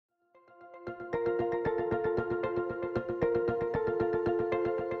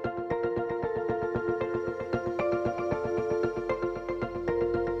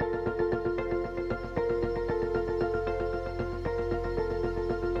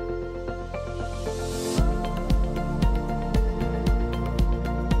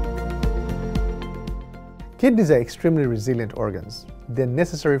Kidneys are extremely resilient organs. They're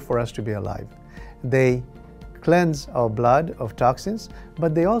necessary for us to be alive. They cleanse our blood of toxins,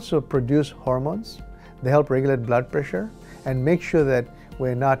 but they also produce hormones. They help regulate blood pressure and make sure that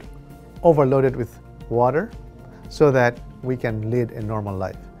we're not overloaded with water so that we can lead a normal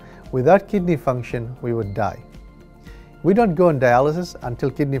life. Without kidney function, we would die. We don't go on dialysis until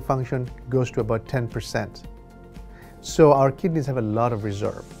kidney function goes to about 10%. So our kidneys have a lot of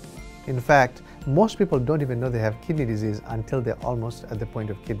reserve. In fact, most people don't even know they have kidney disease until they're almost at the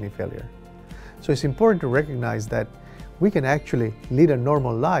point of kidney failure. So it's important to recognize that we can actually lead a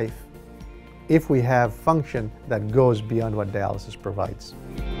normal life if we have function that goes beyond what dialysis provides.